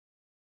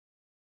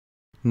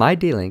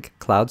mydlink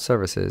cloud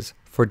services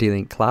for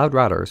D-Link cloud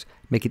routers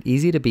make it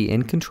easy to be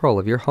in control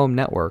of your home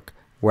network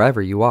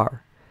wherever you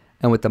are.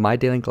 And with the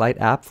mydlink Lite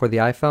app for the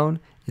iPhone,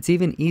 it's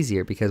even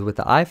easier because with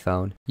the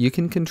iPhone, you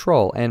can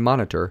control and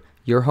monitor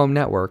your home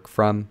network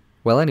from,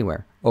 well,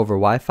 anywhere, over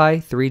Wi-Fi,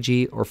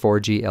 3G, or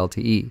 4G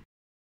LTE.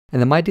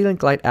 And the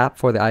mydlink Lite app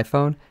for the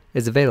iPhone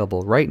is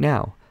available right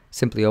now.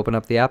 Simply open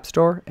up the App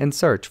Store and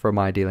search for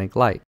mydlink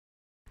Lite.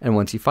 And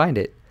once you find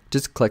it,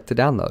 just click to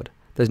download.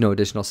 There's no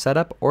additional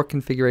setup or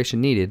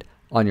configuration needed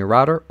on your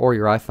router or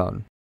your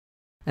iPhone.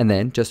 And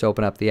then just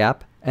open up the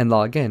app and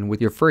log in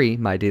with your free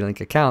mydlink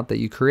account that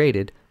you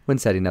created when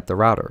setting up the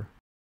router.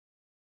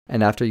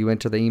 And after you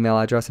enter the email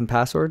address and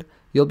password,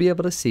 you'll be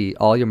able to see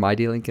all your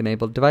mydlink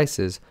enabled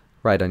devices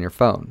right on your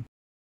phone.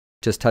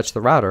 Just touch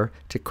the router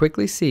to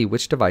quickly see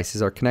which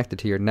devices are connected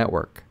to your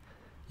network.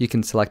 You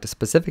can select a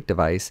specific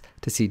device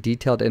to see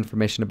detailed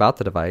information about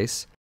the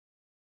device,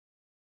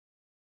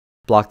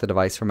 block the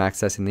device from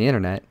accessing the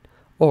internet,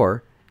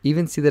 or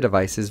even see the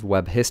device's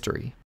web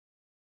history.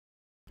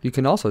 You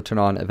can also turn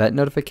on event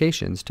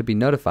notifications to be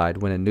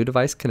notified when a new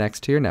device connects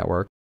to your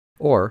network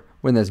or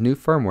when there's new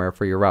firmware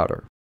for your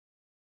router.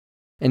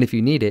 And if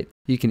you need it,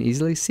 you can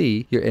easily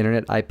see your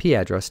internet IP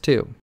address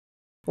too.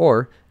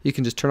 Or you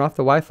can just turn off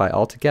the Wi-Fi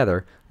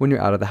altogether when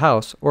you're out of the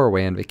house or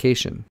away on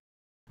vacation.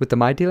 With the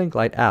mydlink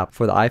Lite app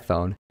for the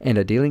iPhone and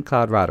a D-Link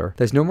cloud router,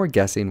 there's no more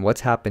guessing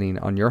what's happening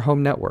on your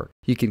home network.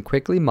 You can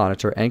quickly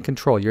monitor and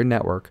control your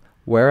network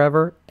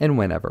wherever and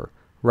whenever,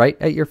 right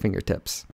at your fingertips.